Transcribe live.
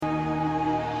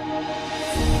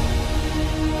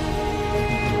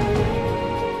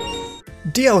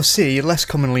DLC, less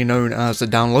commonly known as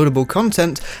downloadable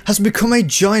content, has become a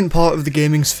giant part of the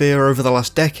gaming sphere over the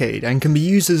last decade and can be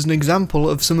used as an example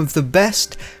of some of the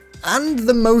best and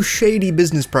the most shady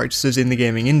business practices in the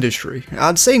gaming industry.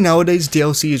 I'd say nowadays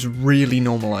DLC is really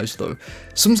normalised though.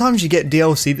 Sometimes you get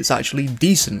DLC that's actually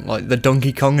decent, like the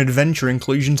Donkey Kong Adventure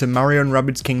inclusion to Mario &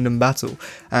 Rabbids Kingdom Battle,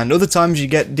 and other times you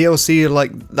get DLC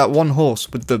like that one horse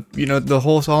with the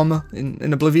horse armour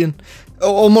in Oblivion.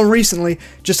 Or more recently,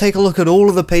 just take a look at all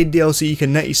of the paid DLC you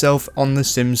can net yourself on The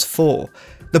Sims 4.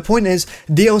 The point is,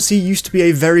 DLC used to be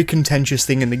a very contentious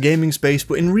thing in the gaming space,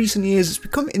 but in recent years it's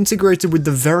become integrated with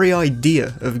the very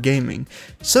idea of gaming.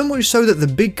 So much so that the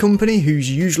big company, who's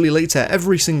usually late to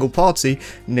every single party,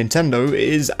 Nintendo,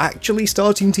 is actually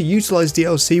starting to utilise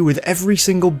DLC with every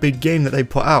single big game that they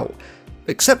put out.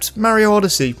 Except Mario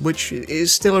Odyssey, which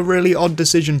is still a really odd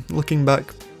decision looking back.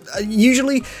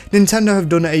 Usually, Nintendo have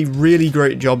done a really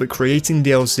great job at creating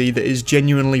DLC that is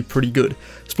genuinely pretty good.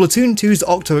 Splatoon 2's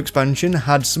Octo expansion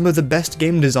had some of the best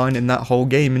game design in that whole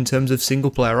game in terms of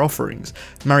single player offerings.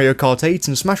 Mario Kart 8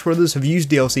 and Smash Bros have used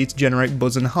DLC to generate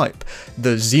buzz and hype.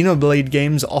 The Xenoblade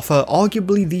games offer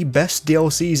arguably the best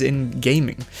DLCs in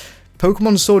gaming.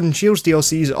 Pokemon Sword and Shield's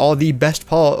DLCs are the best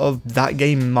part of that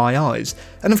game in my eyes,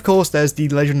 and of course there's The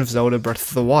Legend of Zelda Breath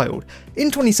of the Wild. In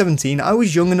 2017, I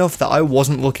was young enough that I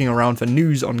wasn't looking around for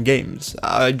news on games.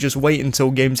 I'd just wait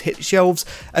until games hit shelves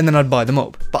and then I'd buy them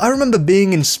up. But I remember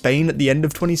being in Spain at the end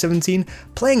of 2017,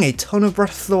 playing a ton of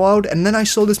Breath of the Wild, and then I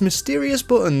saw this mysterious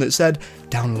button that said,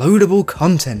 downloadable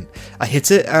content. I hit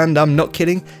it, and I'm not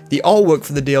kidding, the artwork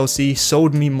for the DLC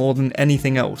sold me more than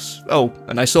anything else. Oh,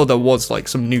 and I saw there was like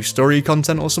some new story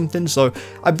content or something, so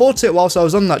I bought it whilst I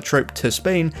was on that trip to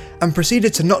Spain, and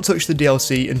proceeded to not touch the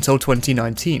DLC until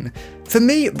 2019. For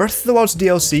me, Breath of the Wild's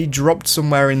DLC dropped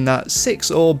somewhere in that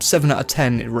 6 or 7 out of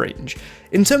 10 range.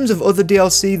 In terms of other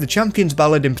DLC, the Champion's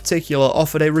Ballad in particular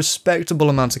offered a respectable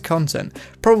amount of content,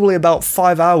 probably about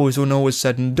 5 hours when all was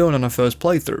said and done on a first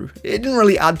playthrough. It didn't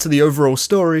really add to the overall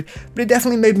story, but it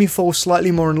definitely made me fall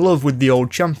slightly more in love with the old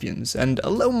champions, and a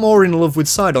little more in love with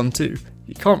Sidon too.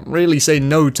 You can't really say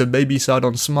no to Baby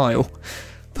Sidon Smile.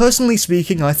 Personally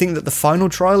speaking, I think that the final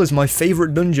trial is my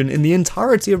favourite dungeon in the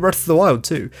entirety of Breath of the Wild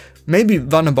too. Maybe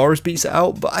Vanaboris beats it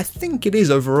out, but I think it is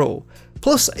overall.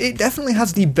 Plus, it definitely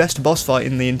has the best boss fight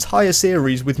in the entire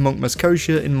series with Monk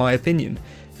Muskosha in my opinion.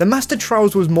 The Master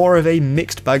Trials was more of a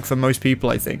mixed bag for most people,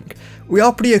 I think. We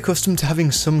are pretty accustomed to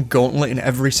having some gauntlet in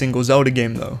every single Zelda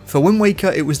game though. For Wind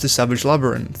Waker, it was the Savage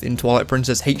Labyrinth. In Twilight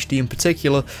Princess HD in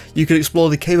particular, you could explore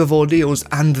the Cave of Ordeals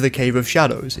and the Cave of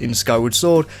Shadows. In Skyward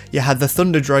Sword, you had the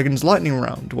Thunder Dragon's Lightning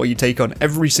Round, where you take on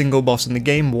every single boss in the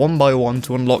game one by one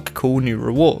to unlock cool new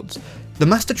rewards. The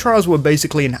Master Trials were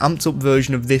basically an amped up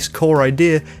version of this core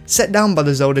idea set down by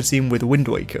the Zelda team with Wind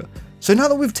Waker. So now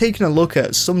that we've taken a look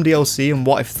at some DLC and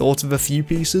what I've thought of a few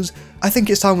pieces, I think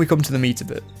it's time we come to the meat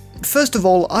of it. First of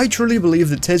all, I truly believe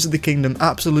that Tears of the Kingdom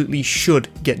absolutely should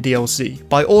get DLC.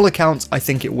 By all accounts, I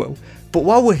think it will. But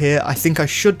while we're here, I think I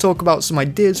should talk about some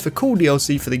ideas for cool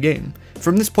DLC for the game.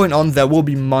 From this point on, there will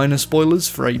be minor spoilers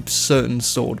for a certain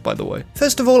sword, by the way.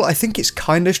 First of all, I think it's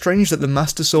kinda strange that the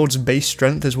Master Sword's base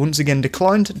strength has once again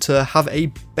declined to have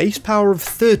a base power of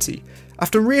 30.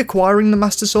 After reacquiring the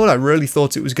Master Sword, I really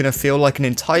thought it was going to feel like an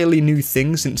entirely new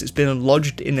thing since it's been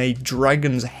lodged in a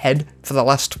dragon's head for the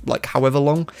last, however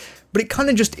long. But it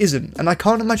kinda just isn't, and I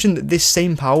can't imagine that this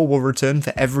same power will return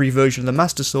for every version of the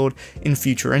Master Sword in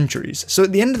future entries. So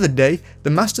at the end of the day, the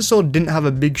Master Sword didn't have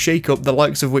a big shake-up the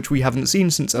likes of which we haven't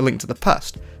seen since A Link to the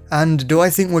Past. And do I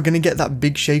think we're going to get that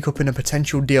big shake-up in a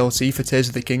potential DLC for Tears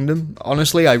of the Kingdom?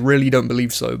 Honestly, I really don't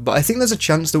believe so, but I think there's a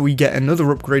chance that we get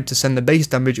another upgrade to send the base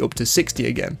damage up to 60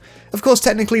 again. Of course,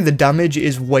 technically the damage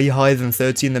is way higher than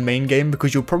 30 in the main game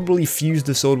because you'll probably fuse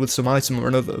the sword with some item or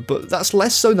another, but that's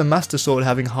less so the Master Sword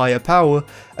having higher power,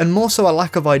 and more so a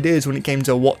lack of ideas when it came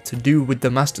to what to do with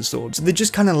the Master Sword, so they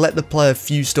just kinda let the player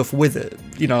fuse stuff with it,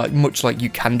 much like you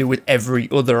can do with every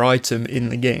other item in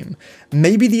the game.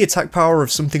 Maybe the attack power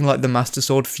of something like the Master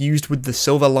Sword fused with the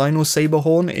Silver Lionel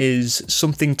Saberhorn is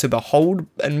something to behold,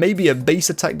 and maybe a base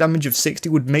attack damage of 60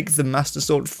 would make the Master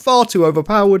Sword far too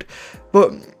overpowered,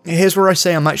 but here's where I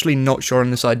say I'm actually not sure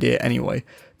on this idea anyway.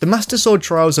 The Master Sword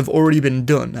trials have already been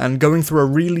done, and going through a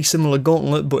really similar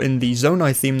gauntlet but in the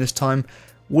Zonai theme this time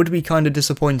would be kinda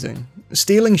disappointing.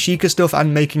 Stealing Sheikah stuff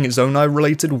and making it Zonai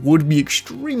related would be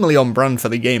extremely on brand for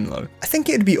the game though. I think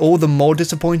it'd be all the more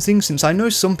disappointing since I know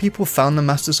some people found the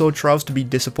Master Sword trials to be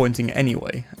disappointing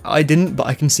anyway. I didn't, but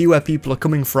I can see where people are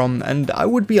coming from, and I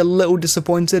would be a little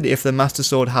disappointed if the Master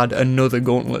Sword had another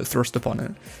gauntlet thrust upon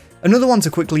it. Another one to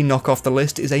quickly knock off the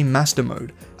list is a master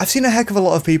mode. I've seen a heck of a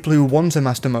lot of people who want a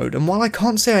master mode, and while I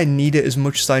can't say I need it as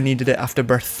much as I needed it after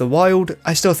Breath of the Wild,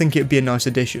 I still think it'd be a nice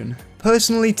addition.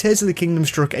 Personally, Tears of the Kingdom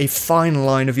struck a fine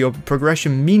line of your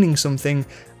progression meaning something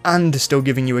and still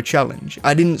giving you a challenge.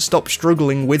 I didn't stop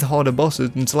struggling with harder bosses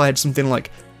until I had something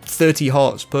like 30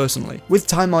 hearts personally. With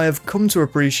time I have come to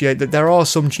appreciate that there are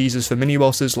some cheeses for mini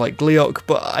bosses like Gleeok,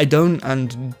 but I don't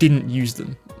and didn't use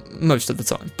them most of the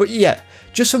time. But yeah,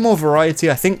 just for more variety,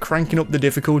 I think cranking up the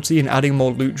difficulty and adding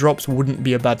more loot drops wouldn't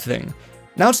be a bad thing.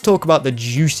 Now to talk about the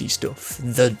juicy stuff,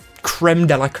 the creme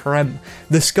de la creme,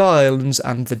 the Sky Islands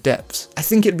and the depths. I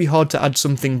think it'd be hard to add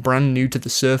something brand new to the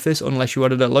surface unless you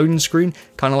added a loading screen,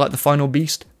 kinda like the final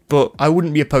beast, but I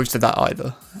wouldn't be opposed to that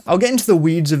either. I'll get into the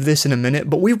weeds of this in a minute,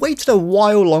 but we've waited a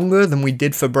while longer than we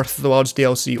did for Breath of the Wild's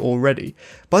DLC already.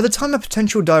 By the time a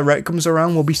potential direct comes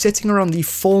around, we'll be sitting around the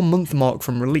 4-month mark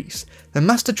from release. The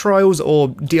Master Trials, or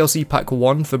DLC Pack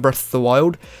 1 for Breath of the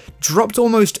Wild, dropped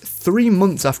almost 3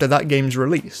 months after that game's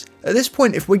release. At this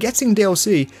point, if we're getting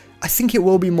DLC, I think it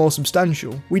will be more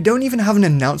substantial. We don't even have an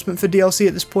announcement for DLC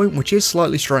at this point, which is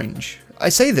slightly strange. I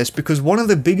say this because one of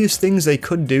the biggest things they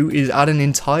could do is add an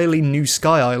entirely new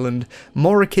Sky Island,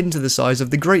 more akin to the size of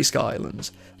the Great Sky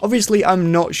Islands. Obviously,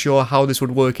 I'm not sure how this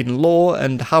would work in lore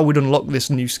and how we'd unlock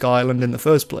this new Sky Island in the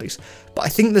first place, but I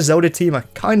think the Zelda team are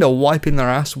kinda wiping their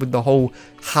ass with the whole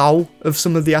how of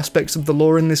some of the aspects of the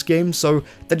lore in this game, so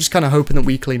they're just kinda hoping that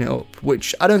we clean it up,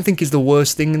 which I don't think is the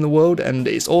worst thing in the world, and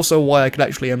it's also why I could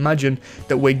actually imagine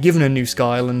that we're given a new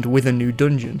Sky Island with a new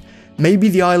dungeon. Maybe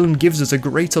the island gives us a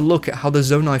greater look at how the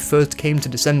Zonai first came to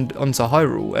descend onto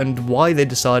Hyrule, and why they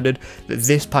decided that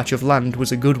this patch of land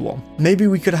was a good one. Maybe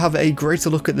we could have a greater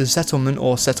look at the settlement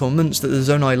or settlements that the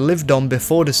Zonai lived on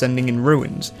before descending in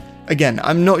ruins. Again,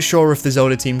 I'm not sure if the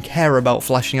Zelda team care about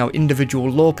flashing out individual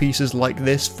lore pieces like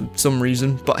this for some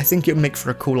reason, but I think it would make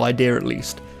for a cool idea at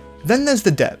least. Then there's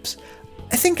the depths.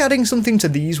 I think adding something to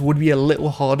these would be a little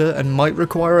harder and might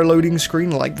require a loading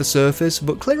screen like the surface,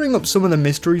 but clearing up some of the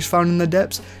mysteries found in the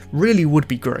depths really would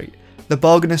be great. The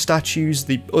bargainer statues,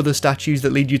 the other statues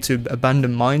that lead you to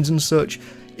abandoned mines and such,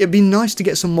 it'd be nice to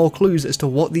get some more clues as to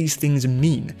what these things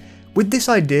mean. With this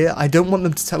idea, I don't want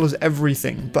them to tell us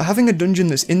everything, but having a dungeon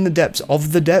that's in the depths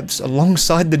of the depths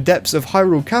alongside the depths of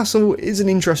Hyrule Castle is an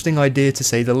interesting idea to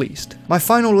say the least. My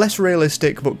final less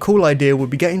realistic but cool idea would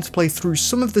be getting to play through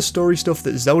some of the story stuff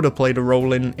that Zelda played a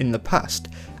role in the past.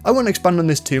 I won't expand on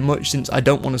this too much since I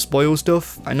don't want to spoil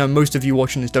stuff. I know most of you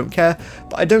watching this don't care,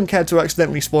 but I don't care to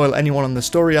accidentally spoil anyone on the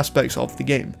story aspects of the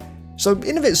game. So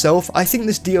in of itself, I think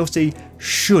this DLC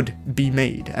should be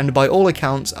made, and by all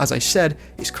accounts, as I said,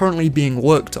 it's currently being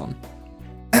worked on.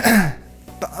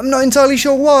 But I'm not entirely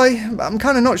sure why. I'm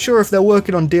kinda not sure if they're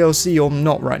working on DLC or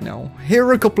not right now. Here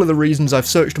are a couple of the reasons I've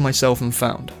searched myself and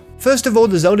found. First of all,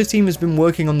 the Zelda team has been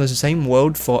working on the same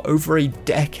world for over a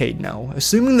decade now,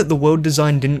 assuming that the world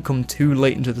design didn't come too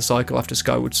late into the cycle after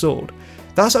Skyward Sword.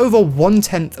 That's over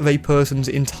 1/10 of a person's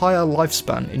entire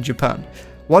lifespan in Japan.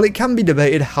 While it can be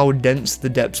debated how dense the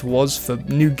depths was for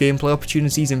new gameplay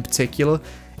opportunities in particular,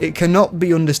 it cannot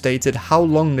be understated how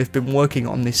long they've been working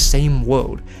on this same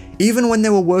world. Even when they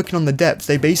were working on the depths,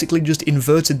 they basically just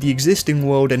inverted the existing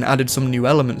world and added some new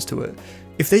elements to it.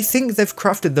 If they think they've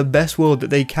crafted the best world that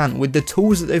they can with the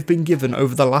tools that they've been given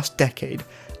over the last decade,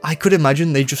 I could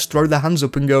imagine they just throw their hands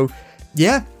up and go,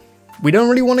 yeah, we don't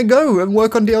really want to go and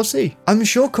work on DLC. I'm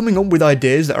sure coming up with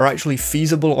ideas that are actually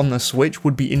feasible on the Switch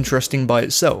would be interesting by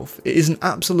itself. It is an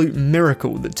absolute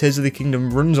miracle that Tears of the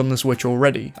Kingdom runs on the Switch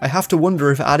already. I have to wonder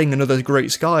if adding another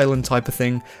Great Sky Island type of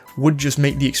thing would just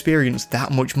make the experience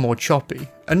that much more choppy.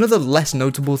 Another less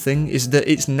notable thing is that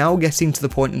it's now getting to the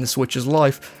point in the Switch's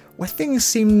life where things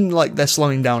seem like they're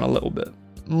slowing down a little bit.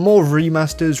 More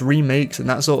remasters, remakes and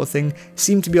that sort of thing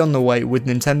seem to be on the way, with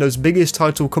Nintendo's biggest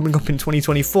title coming up in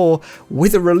 2024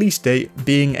 with a release date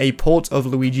being a port of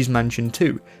Luigi's Mansion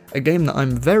 2, a game that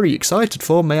I'm very excited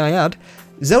for, may I add.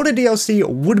 Zelda DLC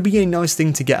would be a nice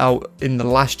thing to get out in the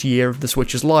last year of the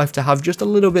Switch's life to have just a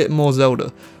little bit more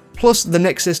Zelda. Plus, the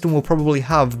next system will probably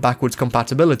have backwards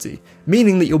compatibility,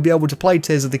 meaning that you'll be able to play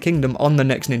Tears of the Kingdom on the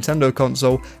next Nintendo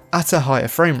console at a higher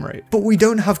frame rate. But we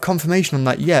don't have confirmation on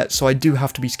that yet, so I do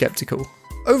have to be skeptical.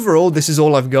 Overall, this is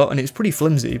all I've got and it's pretty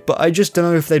flimsy, but I just don't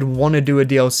know if they'd want to do a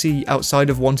DLC outside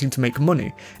of wanting to make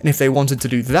money, and if they wanted to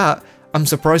do that, I'm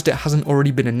surprised it hasn't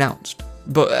already been announced.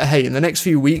 But hey, in the next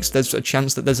few weeks there's a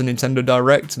chance that there's a Nintendo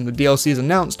Direct and the DLC is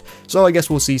announced, so I guess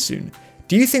we'll see soon.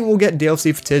 Do you think we'll get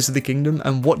DLC for Tears of the Kingdom,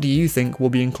 and what do you think will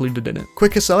be included in it?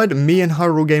 Quick aside, me and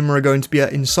Hyrule Gamer are going to be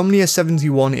at Insomnia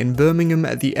 71 in Birmingham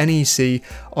at the NEC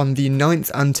on the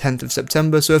 9th and 10th of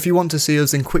September, so if you want to see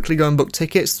us, then quickly go and book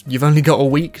tickets. You've only got a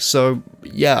week, so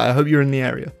yeah, I hope you're in the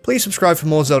area. Please subscribe for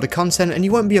more Zelda content, and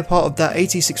you won't be a part of that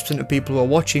 86% of people who are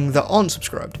watching that aren't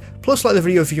subscribed. Plus, like the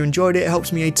video if you enjoyed it, it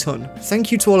helps me a ton.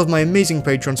 Thank you to all of my amazing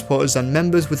Patreon supporters and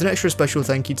members, with an extra special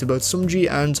thank you to both Sumji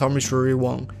and Thomas Ruri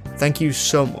Wong. Thank you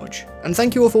so much. And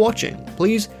thank you all for watching.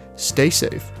 Please, stay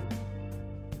safe.